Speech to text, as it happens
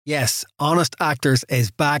Yes, Honest Actors is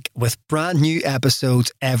back with brand new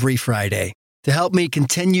episodes every Friday. To help me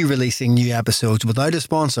continue releasing new episodes without a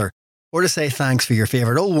sponsor, or to say thanks for your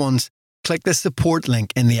favourite old ones, click the support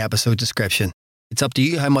link in the episode description. It's up to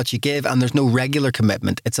you how much you give, and there's no regular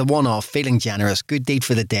commitment. It's a one-off, feeling generous, good deed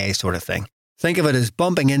for the day sort of thing. Think of it as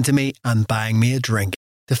bumping into me and buying me a drink.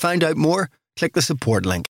 To find out more, click the support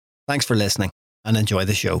link. Thanks for listening and enjoy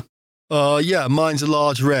the show. Yeah, mine's a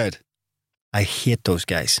large red. I hate those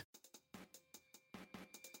guys.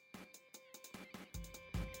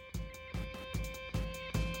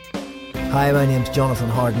 Hi, my name's Jonathan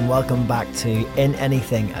Harden. Welcome back to In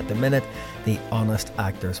Anything at the Minute, the Honest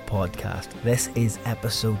Actors podcast. This is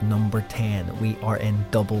episode number 10. We are in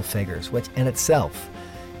double figures, which in itself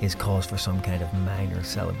is cause for some kind of minor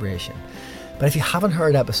celebration. But if you haven't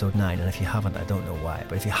heard episode 9, and if you haven't, I don't know why,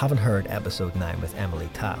 but if you haven't heard episode 9 with Emily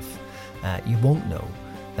Taff, you won't know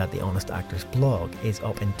that the Honest Actors blog is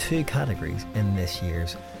up in 2 categories in this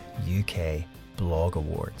year's UK Blog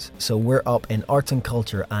Awards. So we're up in Arts and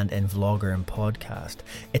Culture and in Vlogger and Podcast.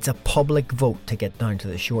 It's a public vote to get down to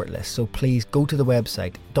the shortlist, so please go to the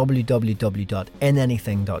website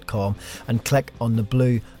www.inanything.com and click on the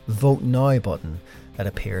blue Vote Now button that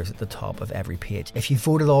appears at the top of every page. If you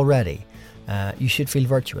voted already, you should feel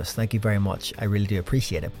virtuous. Thank you very much. I really do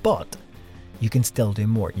appreciate it. But you can still do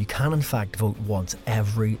more. You can in fact vote once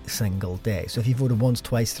every single day. So if you voted once,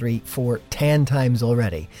 twice, 3, 4, 10 times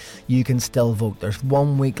already, you can still vote. There's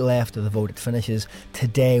 1 week left of the vote. It finishes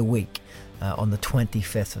today week on the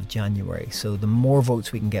 25th of January. So the more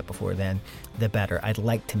votes we can get before then, the better. I'd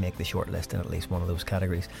like to make the shortlist in at least one of those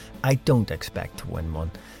categories. I don't expect to win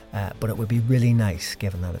one, but it would be really nice,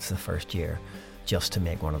 given that it's the first year, just to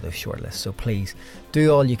make one of those shortlists. So please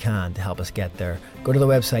do all you can to help us get there. Go to the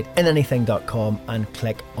website inanything.com and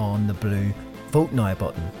click on the blue Vote Now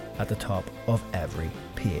button at the top of every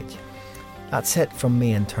page. That's it from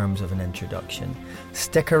me in terms of an introduction.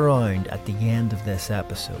 Stick around at the end of this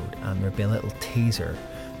episode and there'll be a little teaser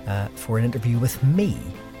for an interview with me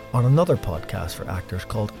on another podcast for actors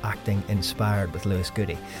called Acting Inspired with Lewis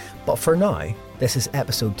Goody. But for now, this is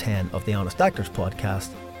episode 10 of the Honest Actors podcast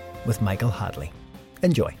with Michael Hadley.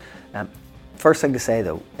 Enjoy. First thing to say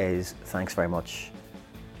though is thanks very much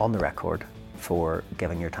on the record for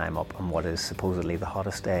giving your time up on what is supposedly the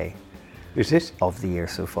hottest day Is it? of the year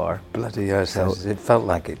so far. Bloody yes, So- it felt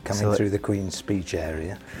like it coming so it- through the Queen's Speech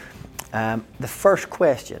area. The first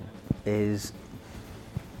question is,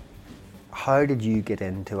 how did you get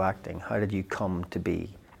into acting? How did you come to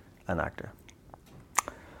be an actor?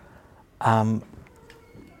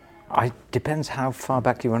 It depends how far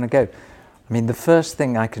back you want to go. I mean, the first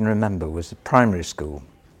thing I can remember was at primary school,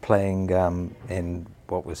 playing in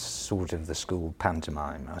what was sort of the school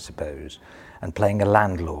pantomime, I suppose, and playing a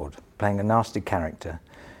landlord, playing a nasty character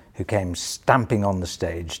who came stamping on the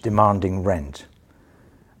stage, demanding rent.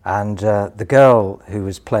 And the girl who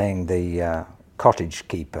was playing the cottage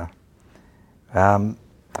keeper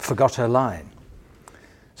forgot her line.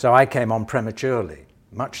 So I came on prematurely,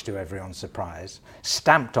 much to everyone's surprise,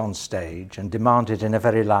 stamped on stage and demanded in a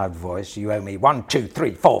very loud voice, "You owe me 1, 2,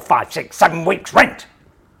 3, 4, 5, 6, 7 weeks rent."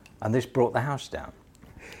 And this brought the house down.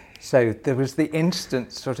 So there was the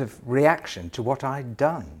instant sort of reaction to what I'd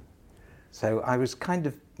done. So I was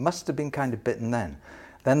must have been kind of bitten then.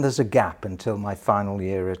 Then there's a gap until my final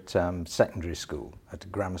year at secondary school, at a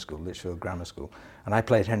grammar school, Lichfield Grammar School, and I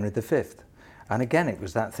played Henry V. And again, it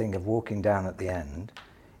was that thing of walking down at the end,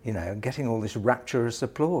 you know, getting all this rapturous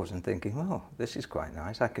applause and thinking, well, this is quite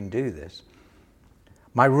nice, I can do this.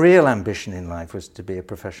 My real ambition in life was to be a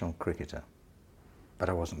professional cricketer, but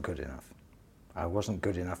I wasn't good enough. I wasn't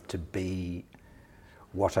good enough to be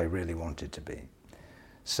what I really wanted to be.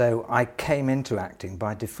 So I came into acting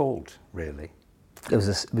by default, really. It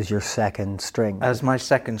was your second string. As my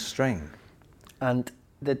second string. And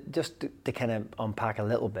just to kind of unpack a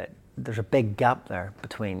little bit, there's a big gap there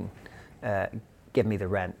between Give Me the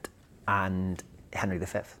Rent and Henry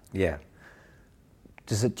V. Yeah.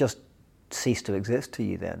 Does it just cease to exist to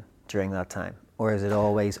you then during that time? Or is it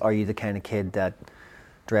always, are you the kind of kid that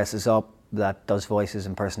dresses up, that does voices,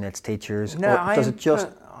 impersonates teachers? No, or does it just...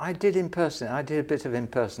 I did a bit of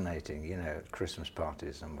impersonating, you know, at Christmas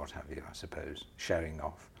parties and what have you, I suppose, showing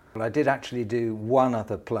off. Well, I did actually do one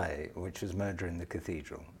other play, which was Murder in the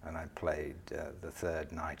Cathedral, and I played the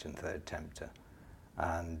third knight and third tempter.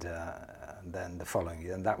 And then the following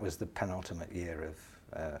year, and that was the penultimate year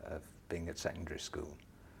of being at secondary school.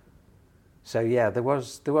 So yeah, there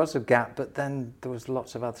was a gap, but then there was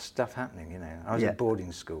lots of other stuff happening, you know. I was at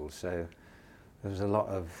boarding school, so there was a lot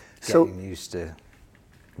of getting used to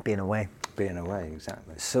being away. Being away,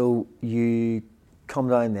 exactly. So you come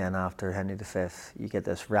down then after Henry V, you get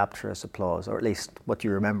this rapturous applause, or at least what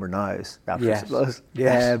you remember now is rapturous applause.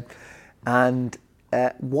 Yes. And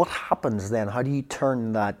what happens then? How do you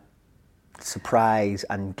turn that surprise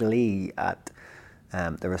and glee at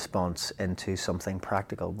the response into something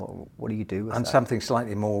practical? What do you do with that? And something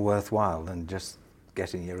slightly more worthwhile than just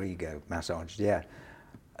getting your ego massaged, yeah.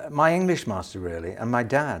 My English master, really, and my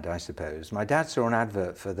dad, I suppose. My dad saw an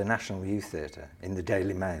advert for the National Youth Theatre in the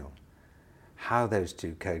Daily Mail. How those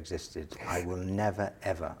two coexisted, I will never,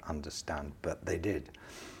 ever understand, but they did.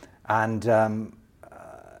 And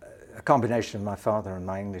a combination of my father and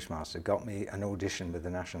my English master got me an audition with the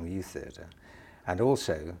National Youth Theatre. And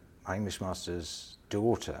also, my English master's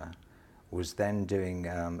daughter was then doing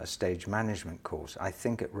a stage management course, I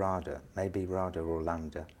think at RADA, maybe RADA or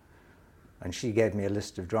LAMDA. And she gave me a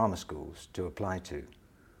list of drama schools to apply to.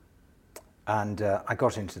 And I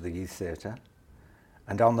got into the youth theatre.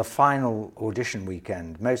 And on the final audition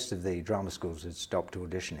weekend, most of the drama schools had stopped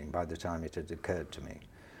auditioning by the time it had occurred to me.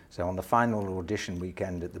 So on the final audition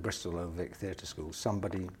weekend at the Bristol Old Vic Theatre School,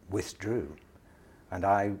 somebody withdrew and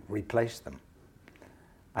I replaced them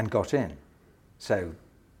and got in. So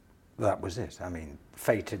that was it. I mean,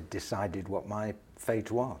 fate had decided what my fate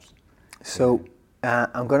was. So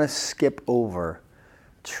I'm going to skip over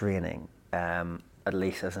training, at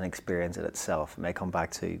least as an experience in itself. It may come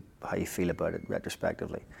back to how you feel about it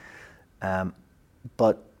retrospectively.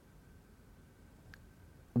 But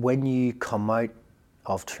when you come out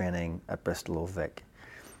of training at Bristol Old Vic,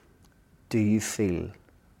 do you feel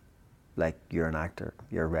like you're an actor,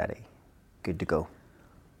 you're ready, good to go?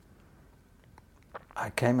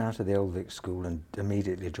 I came out of the Old Vic School and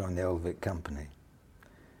immediately joined the Old Vic Company.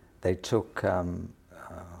 They took, I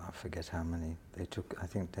forget how many, I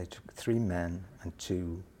think they took 3 men and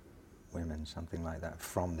 2 women, something like that,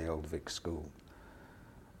 from the Old Vic School.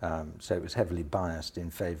 So it was heavily biased in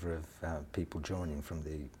favour of people joining from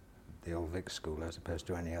the Old Vic School as opposed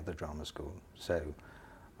to any other drama school. So,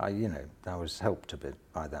 I was helped a bit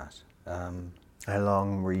by that. How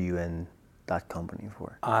long were you in that company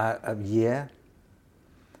for? A year.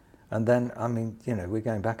 And then, I mean, we're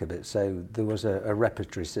going back a bit. So there was a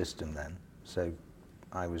repertory system then. So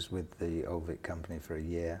I was with the Old Vic Company for a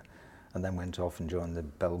year and then went off and joined the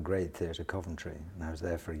Belgrade Theatre, Coventry. And I was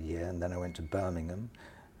there for a year. And then I went to Birmingham.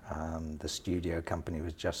 The studio company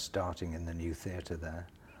was just starting in the new theatre there.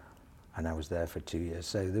 And I was there for 2 years.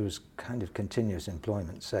 So there was kind of continuous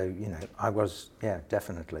employment. So, I was,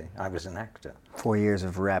 definitely, I was an actor. 4 years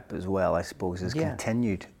of rep as well, I suppose, is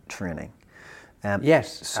continued training.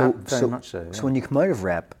 Yes, very much so. Yeah. So when you come out of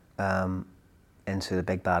rep into the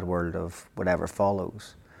big bad world of whatever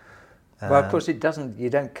follows. Well, of course, you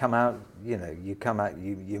don't come out, you come out,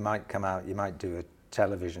 you might come out, you might do a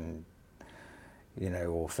television,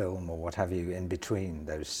 or film or what have you in between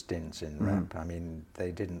those stints in rep. I mean,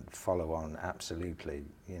 they didn't follow on absolutely,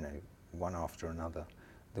 one after another.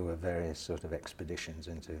 There were various sort of expeditions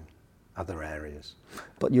into other areas.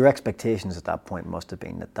 But your expectations at that point must have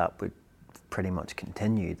been that would pretty much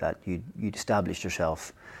continue, that you'd established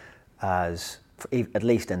yourself as, at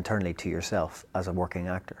least internally to yourself, as a working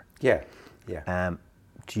actor. Yeah.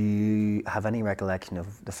 Do you have any recollection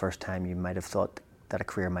of the first time you might have thought that a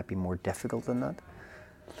career might be more difficult than that?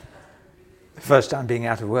 The first time being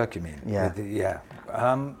out of work, you mean? Yeah.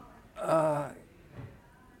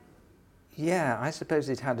 Yeah, I suppose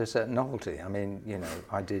it had a certain novelty. I mean,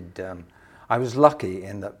 I was lucky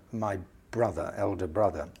in that my elder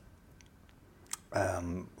brother,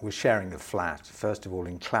 was sharing a flat, first of all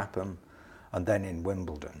in Clapham and then in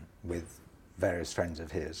Wimbledon with various friends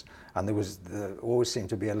of his. And there always seemed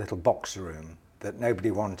to be a little box room that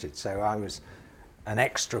nobody wanted. So I was an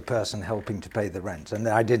extra person helping to pay the rent. And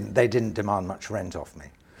they didn't demand much rent off me.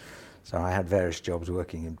 So I had various jobs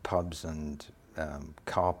working in pubs and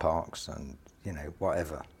car parks and,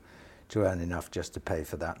 whatever, to earn enough just to pay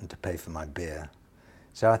for that and to pay for my beer.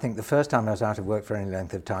 So I think the first time I was out of work for any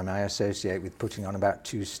length of time, I associate with putting on about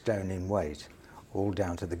 2 stone in weight, all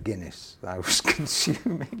down to the Guinness that I was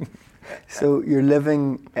consuming. So you're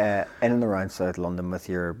living in and around South London with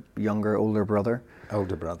your older brother?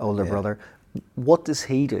 Older brother. What does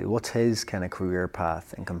he do? What's his kind of career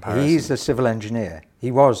path in comparison? He's a civil engineer.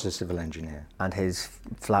 He was a civil engineer. And his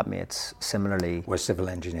flatmates similarly were civil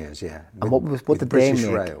engineers, yeah. And what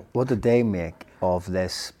did they make of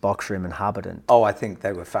this box room inhabitant? Oh, I think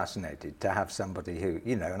they were fascinated to have somebody who,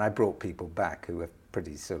 and I brought people back who were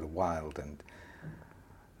pretty sort of wild. And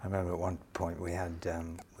I remember at one point we had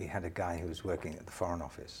a guy who was working at the Foreign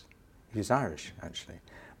Office. He was Irish, actually,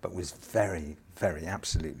 but was very, very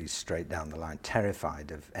absolutely straight down the line,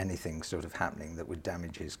 terrified of anything sort of happening that would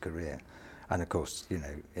damage his career. And of course, you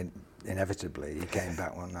know, inevitably he came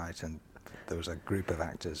back one night and there was a group of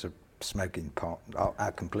actors smoking pot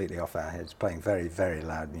completely off our heads, playing very, very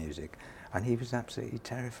loud music. And he was absolutely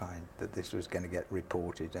terrified that this was going to get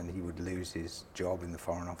reported and he would lose his job in the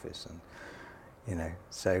Foreign Office. And, you know,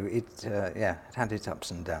 so it had its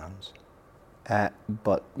ups and downs.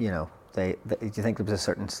 But, you know, do you think there was a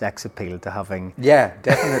certain sex appeal to having... Yeah,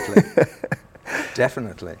 definitely.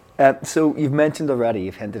 Definitely. So you've mentioned already,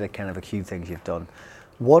 you've hinted at kind of a few things you've done.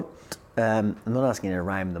 What, I'm not asking you to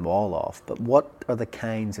rhyme them all off, but what are the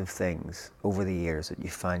kinds of things over the years that you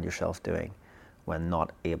find yourself doing when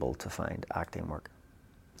not able to find acting work?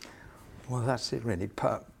 Well, that's it really.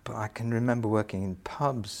 I can remember working in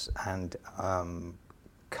pubs and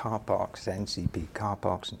car parks, NCP car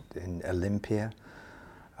parks in Olympia,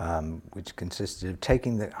 which consisted of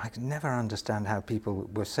taking I could never understand how people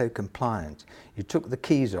were so compliant. You took the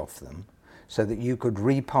keys off them so that you could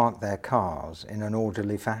repark their cars in an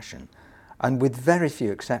orderly fashion. And with very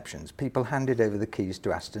few exceptions, people handed over the keys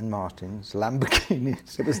to Aston Martins,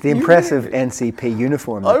 Lamborghinis. It was the impressive NCP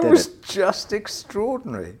uniform that did it. It was just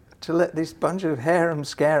extraordinary to let this bunch of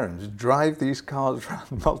harem-scarums drive these cars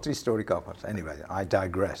around multi-storey car parks. Anyway, I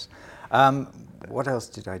digress. What else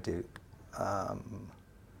did I do?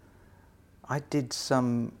 I did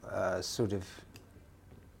some sort of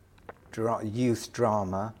youth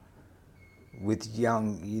drama with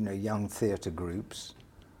young theatre groups.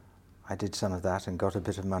 I did some of that and got a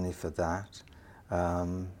bit of money for that.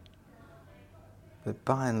 But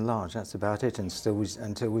by and large, that's about it until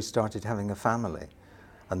we started having a family.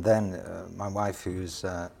 And then my wife, who's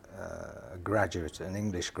a graduate, an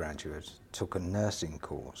English graduate, took a nursing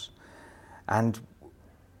course. And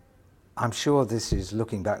I'm sure this is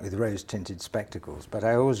looking back with rose-tinted spectacles, but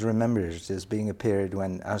I always remember it as being a period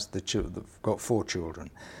when, as the children, got 4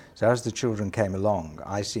 children, so as the children came along,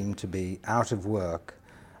 I seemed to be out of work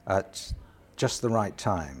at just the right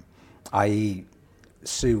time, i.e.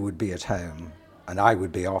 Sue would be at home and I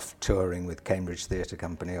would be off touring with Cambridge Theatre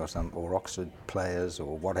Company or Oxford Players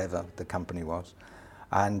or whatever the company was,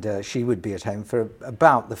 and she would be at home for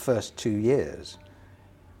about the first 2 years.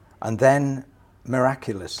 And then,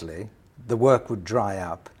 miraculously, the work would dry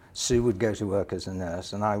up, Sue would go to work as a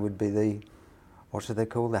nurse, and I would be the, what do they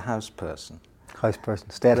call, the house person. House person,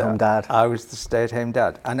 stay-at-home dad. I was the stay-at-home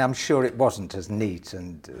dad. And I'm sure it wasn't as neat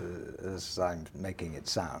and as I'm making it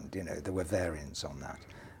sound, you know, there were variants on that.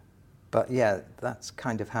 But yeah, that's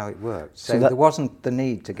kind of how it worked. So there wasn't the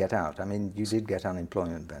need to get out. I mean, you did get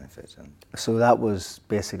unemployment benefit. So that was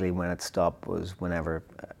basically when it stopped, was whenever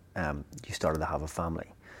you started to have a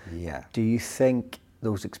family. Yeah. Do you think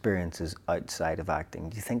those experiences outside of acting,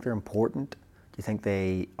 do you think they're important? Do you think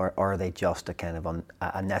they, or are they just a kind of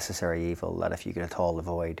a necessary evil that if you could at all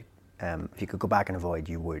avoid, if you could go back and avoid,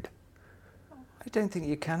 you would? I don't think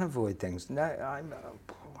you can avoid things. No,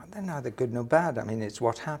 they're neither good nor bad. I mean, it's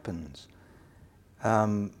what happens. I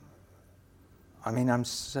mean, I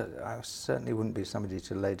certainly wouldn't be somebody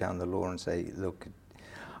to lay down the law and say, look,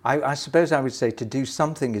 I suppose I would say to do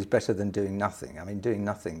something is better than doing nothing. I mean, doing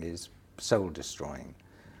nothing is soul-destroying.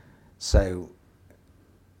 So,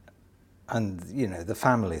 and, you know, the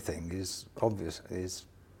family thing is obvious,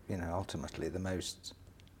 you know, ultimately the most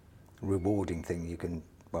rewarding thing you can,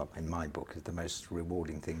 well, in my book, is the most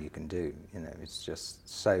rewarding thing you can do. You know, it's just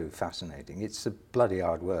so fascinating. It's a bloody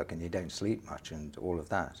hard work and you don't sleep much and all of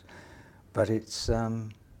that. But it's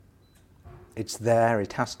there,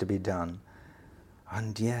 it has to be done.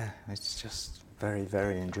 And yeah, it's just very,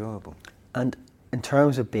 very enjoyable. And in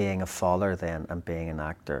terms of being a father then and being an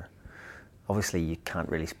actor, obviously you can't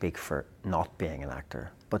really speak for not being an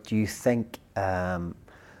actor, but do you think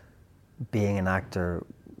being an actor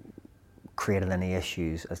created any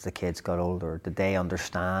issues as the kids got older? Did they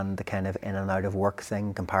understand the kind of in and out of work thing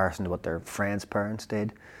in comparison to what their friends' parents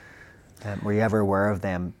did? Were you ever aware of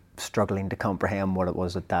them struggling to comprehend what it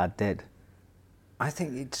was that Dad did? I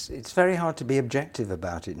think it's very hard to be objective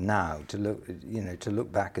about it now, to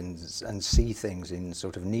look back and see things in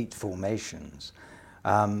sort of neat formations.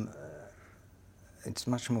 It's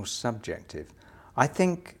much more subjective. I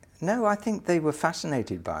think they were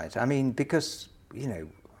fascinated by it. I mean, because, you know,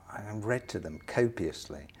 I read to them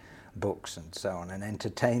copiously books and so on and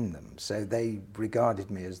entertained them. So they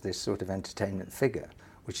regarded me as this sort of entertainment figure,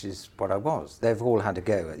 which is what I was. They've all had a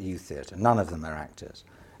go at youth theatre. None of them are actors.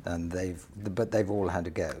 And but they've all had a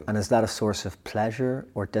go. And is that a source of pleasure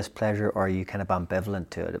or displeasure, or are you kind of ambivalent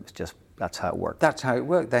to it? It was just, that's how it worked. That's how it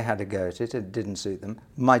worked. They had a go at it. It didn't suit them.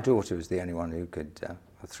 My daughter was the only one who could,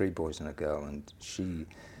 3 boys and a girl, and she's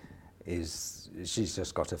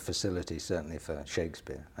just got a facility certainly for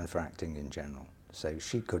Shakespeare and for acting in general. So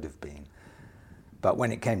she could have been. But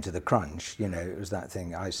when it came to the crunch, you know, it was that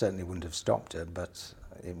thing. I certainly wouldn't have stopped her, but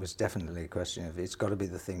it was definitely a question of it's got to be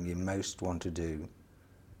the thing you most want to do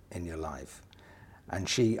in your life. And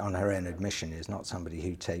she, on her own admission, is not somebody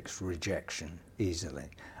who takes rejection easily.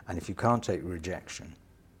 And if you can't take rejection,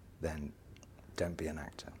 then don't be an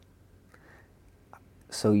actor.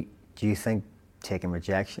 So do you think taking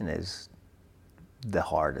rejection is the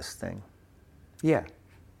hardest thing? Yeah.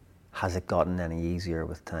 Has it gotten any easier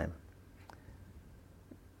with time?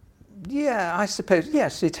 Yeah, I suppose,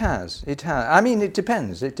 yes, it has. It has. I mean, it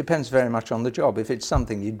depends. It depends very much on the job. If it's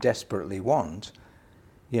something you desperately want,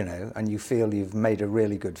 you know, and you feel you've made a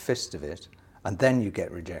really good fist of it, and then you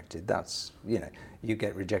get rejected, that's, you know, you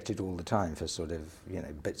get rejected all the time for sort of, you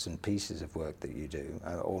know, bits and pieces of work that you do,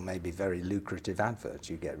 or maybe very lucrative adverts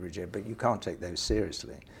you get rejected, but you can't take those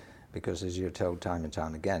seriously, because as you're told time and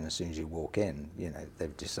time again, as soon as you walk in, you know,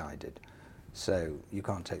 they've decided. So you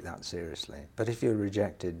can't take that seriously. But if you're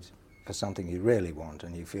rejected for something you really want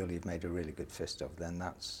and you feel you've made a really good fist of, then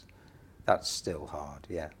that's still hard,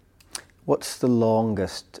 yeah. What's the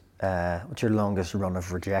longest, what's your longest run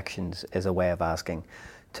of rejections is a way of asking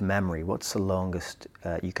to memory. What's the longest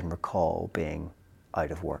you can recall being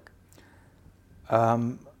out of work?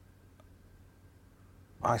 I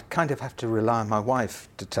kind of have to rely on my wife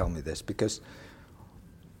to tell me this, because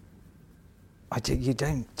you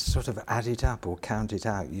don't sort of add it up or count it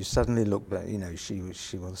out. You suddenly look back, you know, she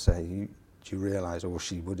will say, do you realise, or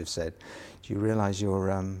she would have said, do you realise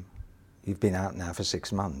you've been out now for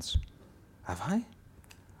 6 months? Have I?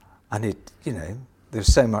 And it, you know,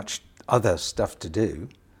 there's so much other stuff to do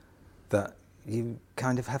that you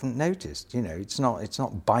kind of haven't noticed. You know, it's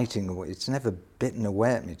not biting away. It's never bitten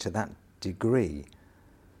away at me to that degree.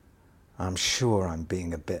 I'm sure I'm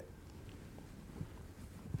being a bit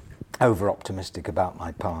over-optimistic about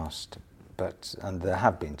my past, and there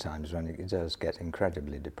have been times when it does get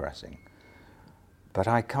incredibly depressing. But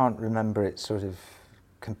I can't remember it sort of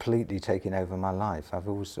completely taking over my life. I've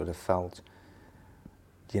always sort of felt,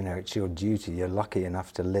 you know, it's your duty. You're lucky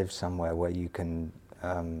enough to live somewhere where you can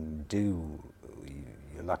you're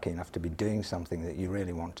lucky enough to be doing something that you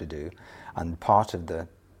really want to do. And part of the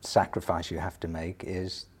sacrifice you have to make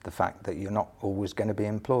is the fact that you're not always going to be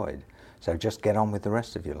employed. So just get on with the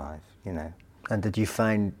rest of your life, you know. And did you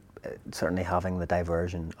find, certainly having the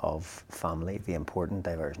diversion of family, the important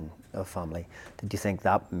diversion of family, did you think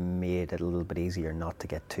that made it a little bit easier not to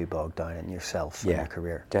get too bogged down in yourself and your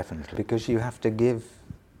career? Definitely, because you have to give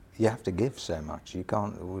so much. You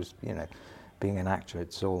can't always, you know, being an actor,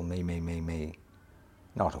 it's all me, me, me, me.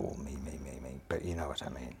 Not all me, me, me, me, but you know what I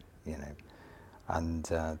mean, you know. And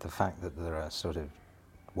the fact that there are sort of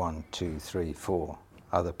 1, 2, 3, 4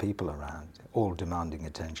 other people around, all demanding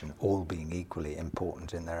attention, all being equally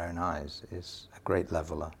important in their own eyes, is a great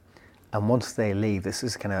leveler. And once they leave, this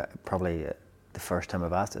is kind of probably the first time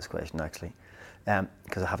I've asked this question, actually,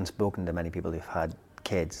 because I haven't spoken to many people who've had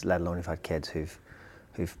kids, let alone who've had kids who've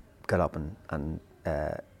got up and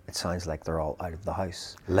it sounds like they're all out of the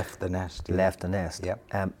house. Left the nest. Yeah. Left the nest.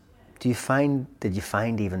 Yep. Did you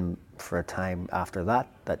find even for a time after that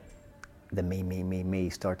the me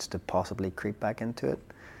starts to possibly creep back into it?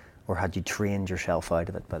 Or had you trained yourself out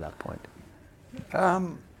of it by that point? I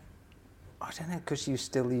don't know, because you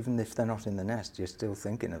still, even if they're not in the nest, you're still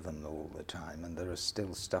thinking of them all the time, and there is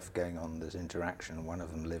still stuff going on, there's interaction, one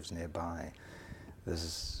of them lives nearby.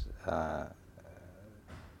 There's, I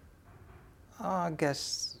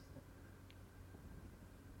guess,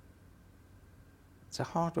 it's a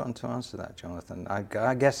hard one to answer that, Jonathan.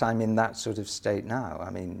 I guess I'm in that sort of state now. I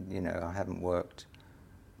mean, you know, I haven't worked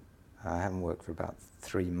for about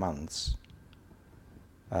 3 months.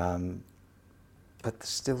 But there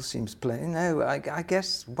still seems plenty. No, I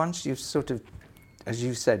guess once you've sort of, as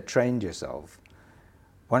you said, trained yourself,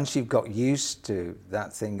 once you've got used to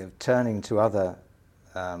that thing of turning to other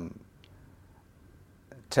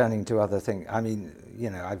things. I mean,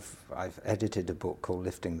 you know, I've edited a book called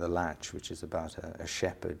Lifting the Latch, which is about a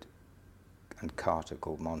shepherd and carter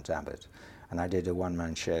called Mont Abbott, and I did a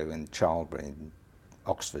one-man show in Charlbury, in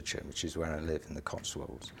Oxfordshire, which is where I live in the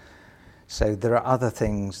Cotswolds. So there are other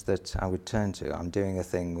things that I would turn to. I'm doing a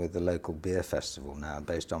thing with the local beer festival now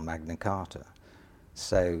based on Magna Carta.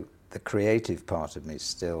 So the creative part of me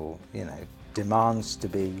still, you know, demands to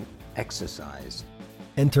be exercised.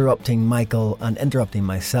 Interrupting Michael and interrupting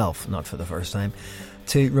myself, not for the first time,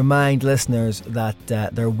 to remind listeners that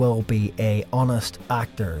there will be a Honest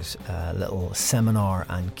Actors little seminar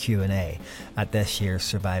and Q&A at this year's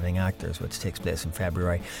Surviving Actors, which takes place in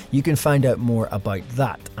February. You can find out more about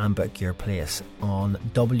that and book your place on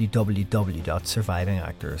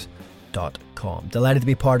www.survivingactors.com. survivingactors.com. Delighted to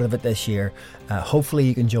be part of it this year. Hopefully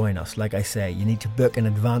you can join us. Like I say, you need to book in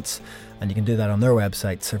advance, and you can do that on their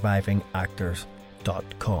website,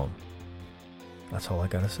 survivingactors.com. That's all I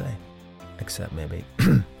gotta say, except maybe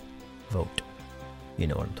vote. You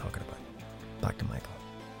know what I'm talking about. Back to Michael.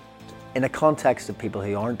 In the context of people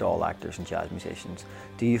who aren't all actors and jazz musicians,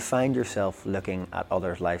 do you find yourself looking at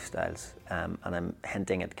others' lifestyles? And I'm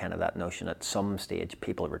hinting at kind of that notion at some stage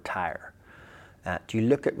people retire. Do you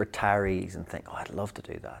look at retirees and think, oh, I'd love to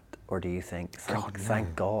do that? Or do you think,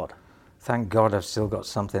 thank God? Thank God I've still got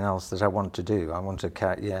something else that I want to do. I want to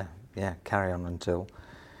carry on until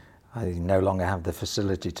I no longer have the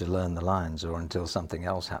facility to learn the lines, or until something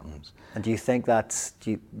else happens. And do you think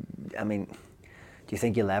do you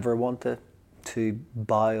think you'll ever want to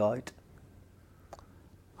bow out?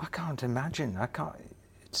 I can't imagine.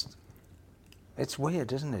 It's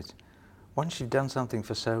weird, isn't it? Once you've done something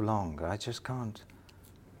for so long, I just can't.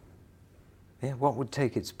 Yeah, what would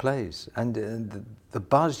take its place? And the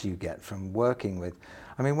buzz you get from working with,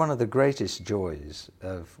 I mean, one of the greatest joys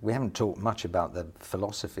we haven't talked much about the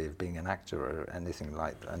philosophy of being an actor or anything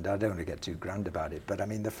like that, and I don't want to get too grand about it, but I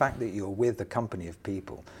mean, the fact that you're with a company of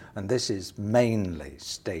people, and this is mainly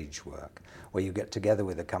stage work, where you get together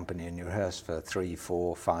with a company and you rehearse for 3,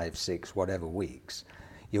 4, 5, 6, whatever weeks,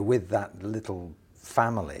 you're with that little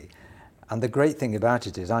family. And the great thing about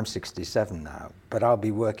it is I'm 67 now, but I'll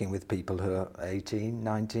be working with people who are 18,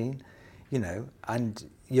 19, and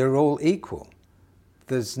you're all equal.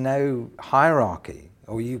 There's no hierarchy,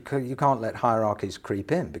 or you can't let hierarchies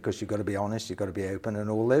creep in, because you've got to be honest, you've got to be open, and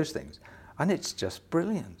all those things. And it's just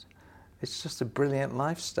brilliant. It's just a brilliant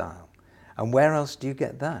lifestyle. And where else do you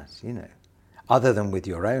get that, other than with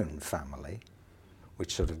your own family,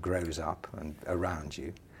 which sort of grows up and around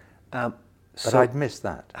you. But I'd miss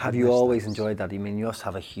that. Have you always enjoyed that? I mean, you must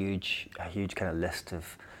have a huge kind of list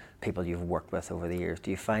of people you've worked with over the years.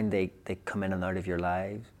 Do you find they come in and out of your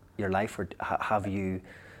life, or have you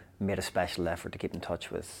made a special effort to keep in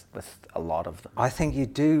touch with a lot of them? I think you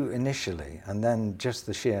do initially, and then just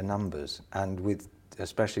the sheer numbers, and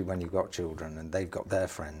especially when you've got children and they've got their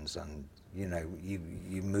friends, and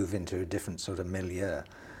you move into a different sort of milieu.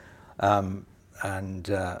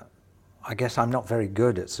 I guess I'm not very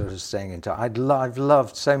good at sort of staying in touch. I've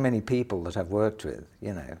loved so many people that I've worked with,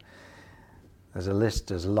 There's a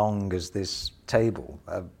list as long as this table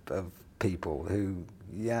of people who,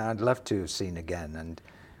 I'd love to have seen again.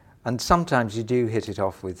 And sometimes you do hit it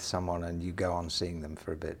off with someone and you go on seeing them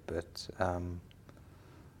for a bit, but I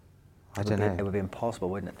don't know. It would be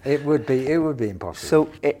impossible, wouldn't it? It would be impossible. So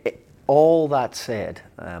all that said,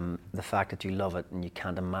 the fact that you love it and you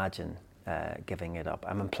can't imagine giving it up.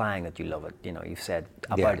 I'm implying that you love it. You've said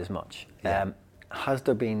about as much. Yeah. Has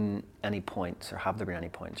there been any points, or have there been any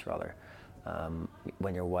points rather,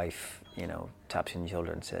 when your wife, taps you on the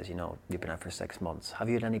shoulder and says, you've been out for 6 months, have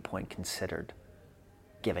you at any point considered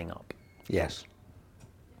giving up? Yes.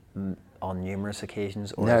 On numerous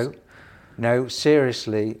occasions? Or No,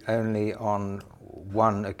 seriously, only on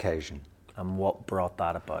one occasion. And what brought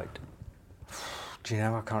that about? Do you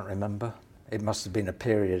know, I can't remember. It must have been a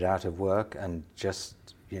period out of work and just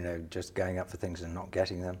going up for things and not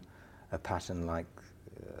getting them. A pattern like,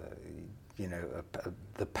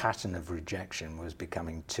 the pattern of rejection was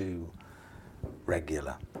becoming too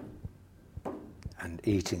regular and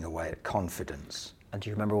eating away at confidence. And do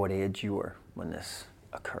you remember what age you were when this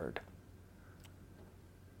occurred?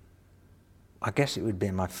 I guess it would be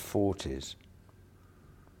in my 40s.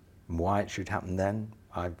 Why it should happen then,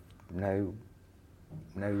 I've no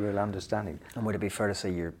real understanding. And would it be fair to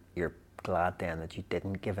say you're glad then that you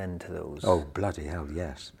didn't give in to those? Oh, bloody hell,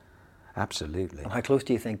 yes. Absolutely. And how close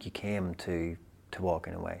do you think you came to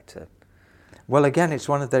walking away? Well, again, it's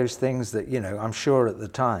one of those things that, I'm sure at the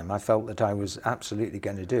time I felt that I was absolutely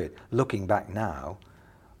going to do it. Looking back now,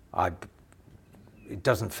 it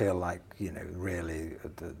doesn't feel like, really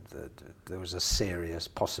there was a serious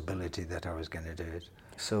possibility that I was going to do it.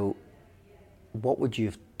 So what would you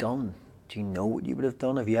have done? Do you know what you would have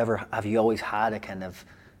done? Have you always had a kind of,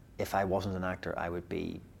 if I wasn't an actor, I would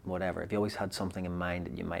be whatever? Have you always had something in mind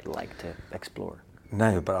that you might like to explore?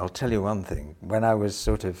 No, but I'll tell you one thing. When I was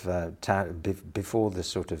sort of, before the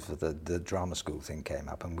sort of the drama school thing came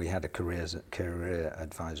up, and we had a career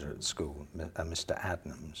advisor at school, Mr.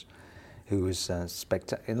 Adnams, who was a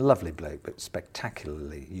lovely bloke, but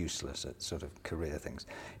spectacularly useless at sort of career things.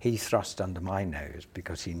 He thrust under my nose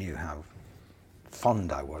because he knew how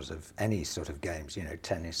fond I was of any sort of games,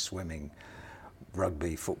 tennis, swimming,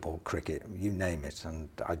 rugby, football, cricket, you name it, and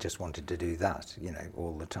I just wanted to do that,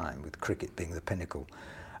 all the time, with cricket being the pinnacle.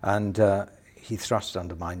 And he thrust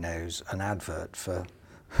under my nose an advert for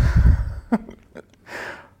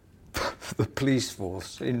the police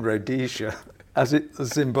force in Rhodesia, as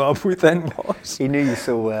Zimbabwe then was. He knew you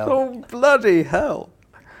so well. Oh, bloody hell.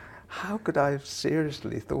 How could I have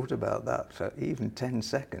seriously thought about that for even 10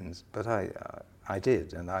 seconds? But I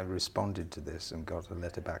did, and I responded to this and got a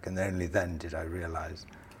letter back, and only then did I realise,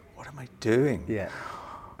 what am I doing? Yeah.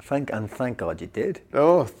 Thank God you did.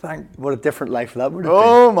 Oh, What a different life that would have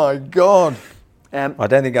Oh my God. been. I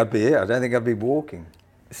don't think I'd be here. I don't think I'd be walking.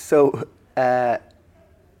 So,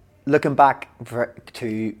 looking back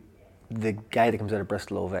to the guy that comes out of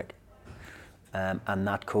Bristol Old Vic, and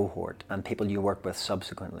that cohort, and people you work with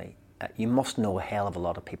subsequently, you must know a hell of a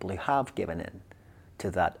lot of people who have given in to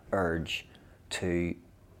that urge to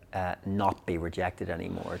not be rejected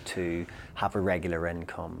anymore, to have a regular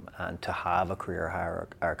income and to have a career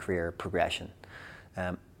or career progression.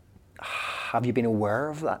 Have you been aware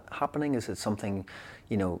of that happening? Is it something,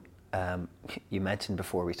 you mentioned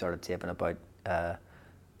before we started taping about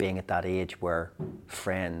being at that age where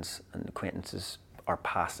friends and acquaintances are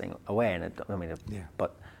passing away, and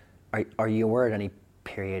but are you aware at any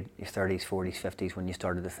period, your 30s, 40s, 50s, when you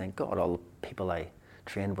started to think, God, all the people I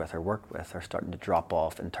trained with or worked with are starting to drop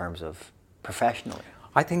off in terms of professionally?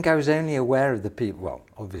 I think I was only aware of the people, well,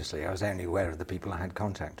 obviously I was only aware of the people I had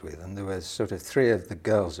contact with, and there were sort of 3 of the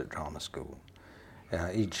girls at drama school.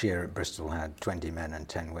 Each year at Bristol had 20 men and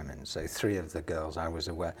 10 women, so 3 of the girls I was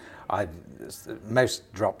aware.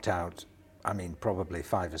 Most dropped out, probably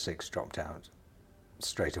 5 or 6 dropped out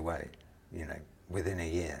straight away, within a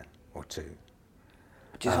year or 2.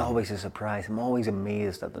 Which is always a surprise. I'm always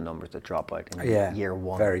amazed at the numbers that drop out in year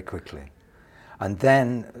 1. Very quickly. And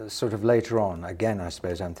then, sort of later on, again, I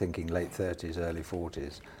suppose I'm thinking late 30s, early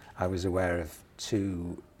 40s, I was aware of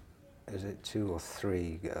 2 or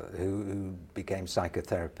 3 who became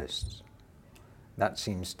psychotherapists. That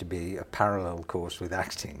seems to be a parallel course with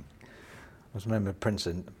acting. I remember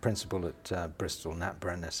principal at Bristol, Nat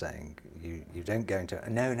Brenner, saying, you don't go into...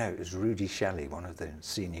 No, it was Rudy Shelley, one of the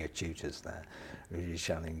senior tutors there. Rudy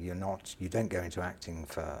Shelley, you don't go into acting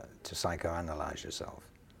to psychoanalyze yourself.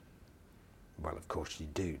 Well, of course you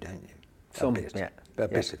do, don't you? A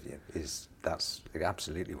bit of you. That's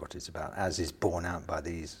absolutely what it's about, as is borne out by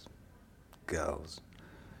these girls'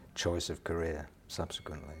 choice of career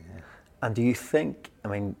subsequently. Yeah. And do you think,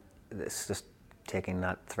 it's just taking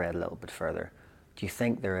that thread a little bit further, do you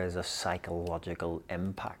think there is a psychological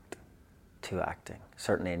impact to acting?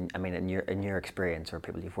 Certainly, in your experience or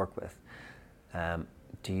people you've worked with,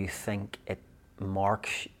 do you think it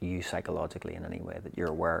marks you psychologically in any way that you're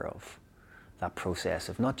aware of? That process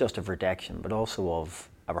of not just of redaction, but also of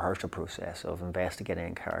a rehearsal process, of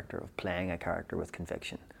investigating a character, of playing a character with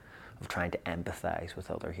conviction, of trying to empathise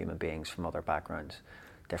with other human beings from other backgrounds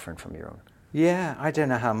different from your own. Yeah, I don't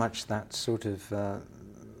know how much that's sort of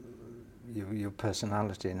your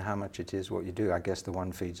personality and how much it is what you do. I guess the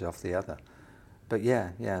one feeds off the other. But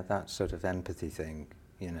yeah, that sort of empathy thing,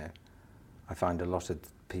 I find a lot of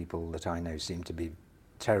people that I know seem to be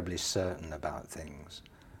terribly certain about things,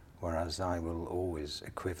 whereas I will always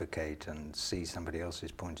equivocate and see somebody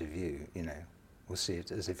else's point of view, we'll see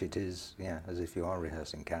it as if it is, as if you are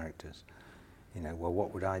rehearsing characters. Well,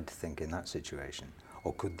 what would I think in that situation?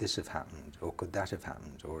 Or could this have happened? Or could that have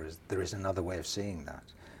happened? Or there is another way of seeing that?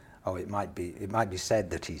 Oh, it might be said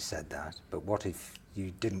that he said that, but what if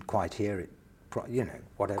you didn't quite hear it?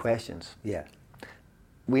 Whatever. Questions. Yeah.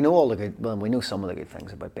 We know we know some of the good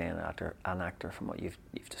things about being an actor from what you've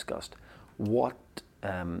discussed. What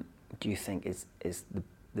do you think is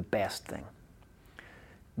the best thing?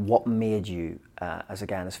 What made you, as a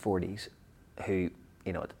guy in his 40s, who,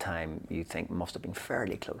 at the time you think must have been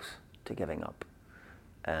fairly close to giving up,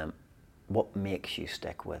 what makes you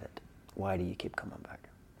stick with it? Why do you keep coming back?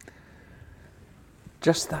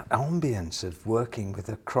 Just that ambience of working with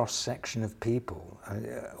a cross-section of people,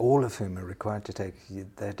 all of whom are required to take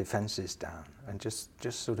their defences down, and just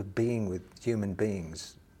sort of being with human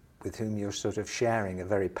beings with whom you're sort of sharing a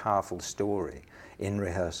very powerful story in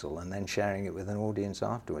rehearsal and then sharing it with an audience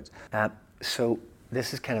afterwards. So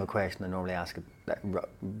this is kind of a question I normally ask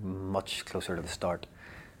much closer to the start,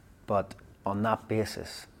 but on that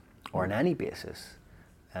basis, or on any basis,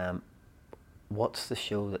 what's the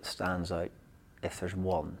show that stands out, if there's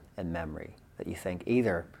one in memory, that you think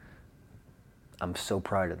either I'm so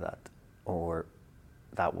proud of that, or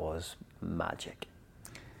that was magic?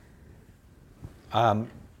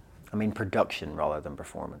 Production rather than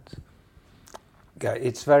performance. Yeah,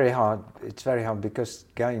 it's very hard. It's very hard because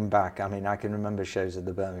going back, I can remember shows at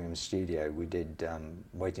the Birmingham studio. We did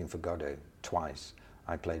Waiting for Godot twice.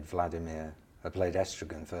 I played Vladimir I played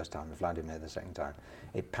Estragon first time, Vladimir the second time.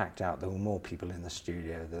 It packed out. There were more people in the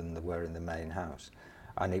studio than there were in the main house.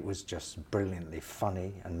 And it was just brilliantly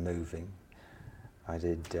funny and moving. I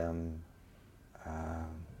did,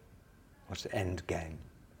 what's the Endgame?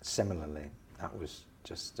 Similarly, that was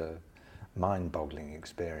just a mind-boggling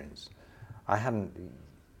experience. I hadn't,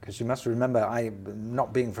 because you must remember, I,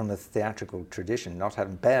 not being from a theatrical tradition,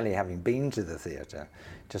 barely having been to the theatre,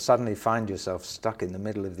 to suddenly find yourself stuck in the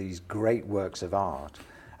middle of these great works of art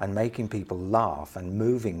and making people laugh and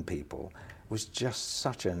moving people was just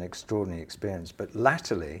such an extraordinary experience. But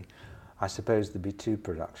latterly, I suppose there'd be two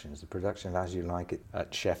productions. The production of As You Like It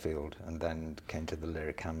at Sheffield, and then came to the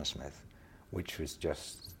Lyric Hammersmith, which was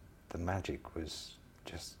just, the magic was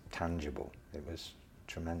just tangible. It was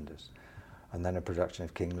tremendous. And then a production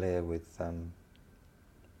of King Lear with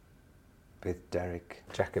Derek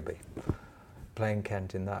Jacobi, playing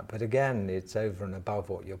Kent in that. But again, it's over and above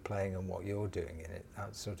what you're playing and what you're doing in it.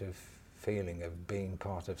 That sort of feeling of being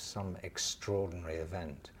part of some extraordinary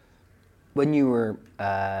event. When you were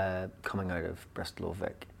coming out of Bristol Old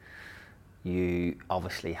Vic, you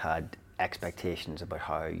obviously had expectations about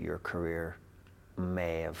how your career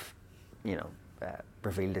may have,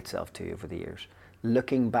 revealed itself to you over the years.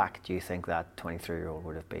 Looking back, do you think that 23-year-old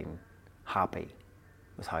would have been happy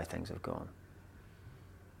with how things have gone?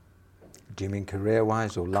 Do you mean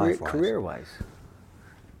career-wise or life-wise? Career-wise.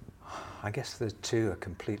 I guess the two are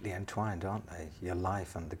completely entwined, aren't they? Your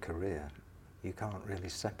life and the career. You can't really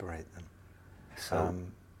separate them. So,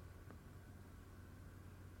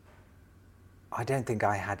 I don't think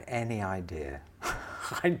I had any idea.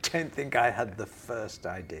 I don't think I had the first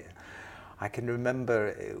idea. I can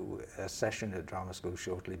remember a session at drama school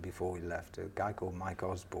shortly before we left. A guy called Mike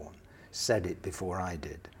Osborne said it before I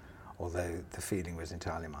did, although the feeling was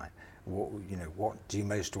entirely mine. What do you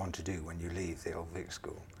most want to do when you leave the Old Vic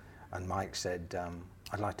School? And Mike said,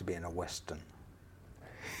 I'd like to be in a Western.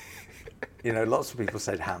 Lots of people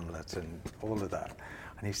said Hamlet and all of that.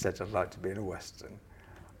 And he said, I'd like to be in a Western.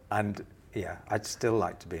 And yeah, I'd still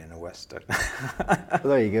like to be in a Western. Well,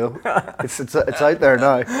 there you go. It's out there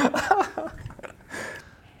now.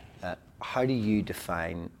 How do you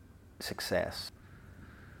define success?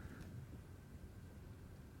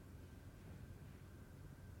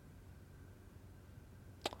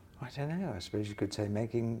 I don't know. I suppose you could say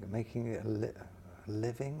making a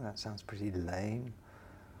living. That sounds pretty lame.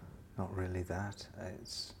 Not really that.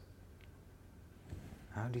 It's,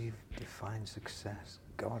 how do you define success?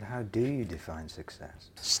 God, how do you define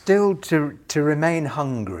success? Still to remain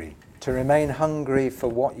hungry. To remain hungry for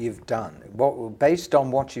what you've done. Based on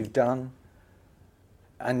what you've done,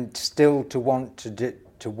 and still to want to do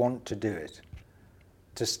it.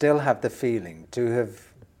 To still have the feeling, to have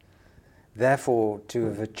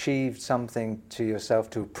achieved something to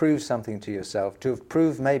yourself, to have proved something to yourself, to have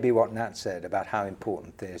proved maybe what Nat said about how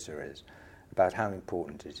important theatre is, about how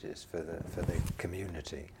important it is for the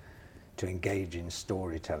community, to engage in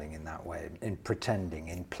storytelling in that way, in pretending,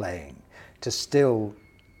 in playing, to still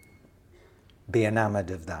be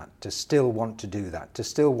enamoured of that, to still want to do that, to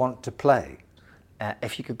still want to play.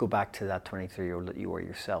 If you could go back to that 23-year-old that you were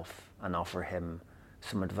yourself and offer him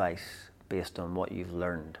some advice based on what you've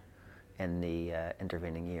learned in the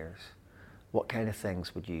intervening years, what kind of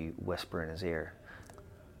things would you whisper in his ear?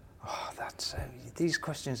 Oh, these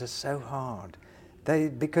questions are so hard.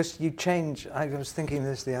 Because you change, I was thinking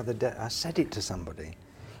this the other day, I said it to somebody,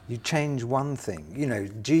 you change one thing,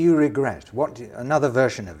 do you regret? Another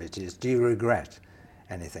version of it is, do you regret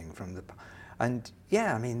anything from the past? And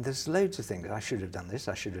yeah, there's loads of things, I should have done this,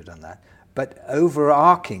 I should have done that. But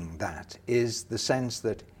overarching that is the sense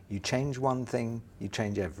that you change one thing, you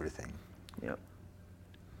change everything. Yep.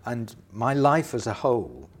 And my life as a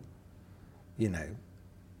whole,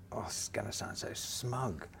 it's going to sound so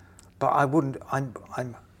smug, but I wouldn't.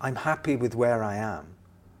 I'm happy with where I am.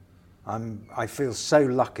 I feel so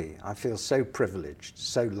lucky. I feel so privileged,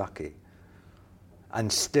 so lucky,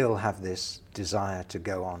 and still have this desire to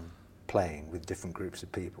go on playing with different groups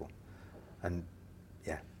of people, and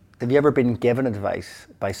yeah. Have you ever been given advice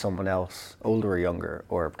by someone else, older or younger,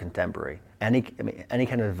 or contemporary? Any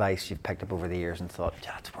kind of advice you've picked up over the years and thought,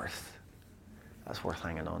 yeah, that's worth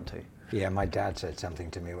hanging on to? Yeah, my dad said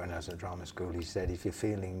something to me when I was at drama school. He said, if you're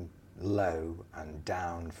feeling low and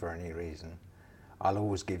down for any reason, I'll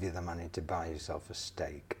always give you the money to buy yourself a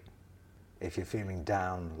steak. If you're feeling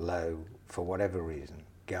down, low, for whatever reason,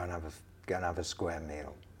 go and have a square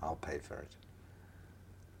meal. I'll pay for it.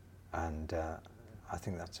 And I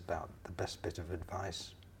think that's about the best bit of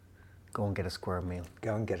advice. Go and get a square meal.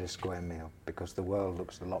 Go and get a square meal, because the world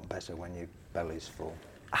looks a lot better when your belly's full.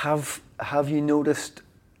 Have you noticed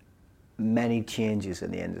many changes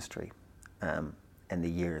in the industry in the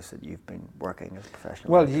years that you've been working as a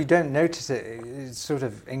professional? Well, you don't notice it. It's sort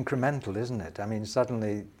of incremental, isn't it? I mean,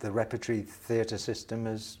 suddenly the repertory theatre system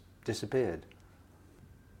has disappeared.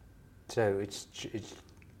 So it's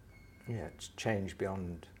changed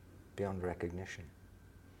beyond recognition.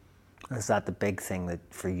 Is that the big thing that,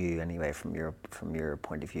 for you anyway, from your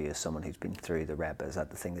point of view as someone who's been through the rep, is that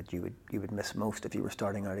the thing that you would miss most if you were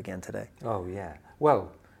starting out again today? Oh yeah.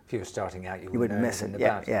 Well, if you were starting out, you wouldn't miss it.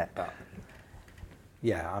 Yeah. But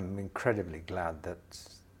yeah, I'm incredibly glad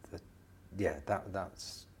that's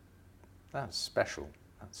special.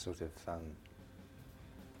 That's sort of.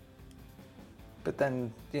 But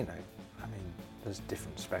then, you know, I mean, there's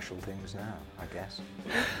different special things now, I guess.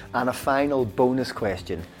 And a final bonus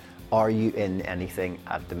question: are you in anything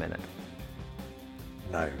at the minute?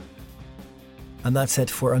 No. And that's it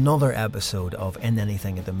for another episode of In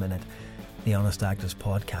Anything at the Minute, the Honest Actors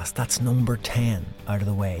podcast. That's number 10 out of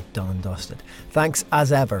the way, done and dusted. Thanks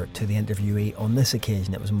as ever to the interviewee. On this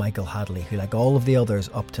occasion it was Michael Hadley, who, like all of the others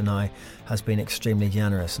up to now, has been extremely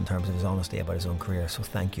generous in terms of his honesty about his own career. So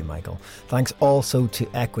thank you, Michael. Thanks also to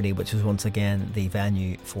Equity, which was once again the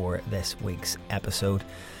venue for this week's episode.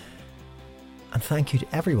 And thank you to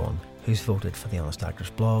everyone who's voted for the Honest Actors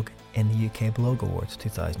blog in the UK Blog Awards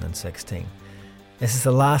 2016. This is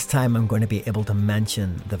the last time I'm going to be able to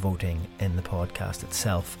mention the voting in the podcast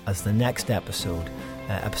itself, as the next episode,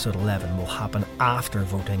 episode 11, will happen after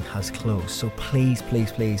voting has closed. So please,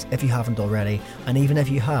 please, please, if you haven't already, and even if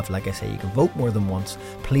you have, like I say, you can vote more than once,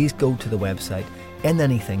 please go to the website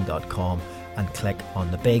inanything.com and click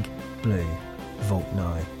on the big blue Vote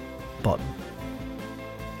Now button.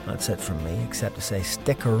 That's it from me, except to say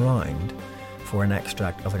stick around for an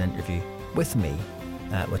extract of an interview with me,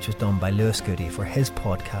 which was done by Lewis Goody for his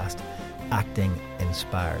podcast, Acting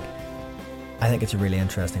Inspired. I think it's a really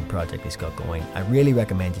interesting project he's got going. I really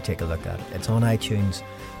recommend you take a look at it. It's on iTunes.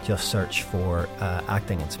 Just search for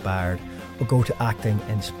Acting Inspired, or go to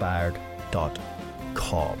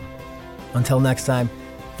actinginspired.com. Until next time,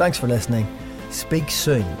 thanks for listening. Speak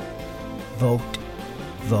soon. Vote,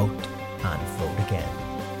 vote, and vote again.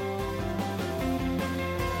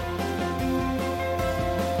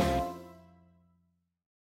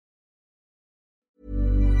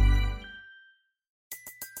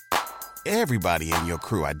 Everybody in your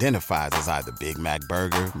crew identifies as either Big Mac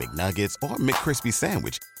Burger, McNuggets, or McCrispy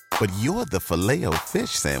Sandwich. But you're the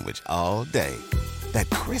Filet-O-Fish Sandwich all day. That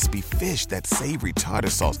crispy fish, that savory tartar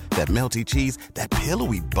sauce, that melty cheese, that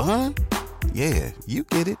pillowy bun. Yeah, you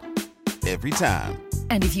get it. Every time.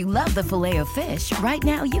 And if you love the Filet-O-Fish, right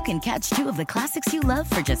now you can catch 2 of the classics you love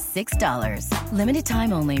for just $6. Limited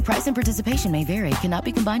time only. Price and participation may vary. Cannot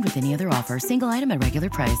be combined with any other offer. Single item at regular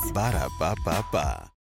price. Ba-da-ba-ba-ba.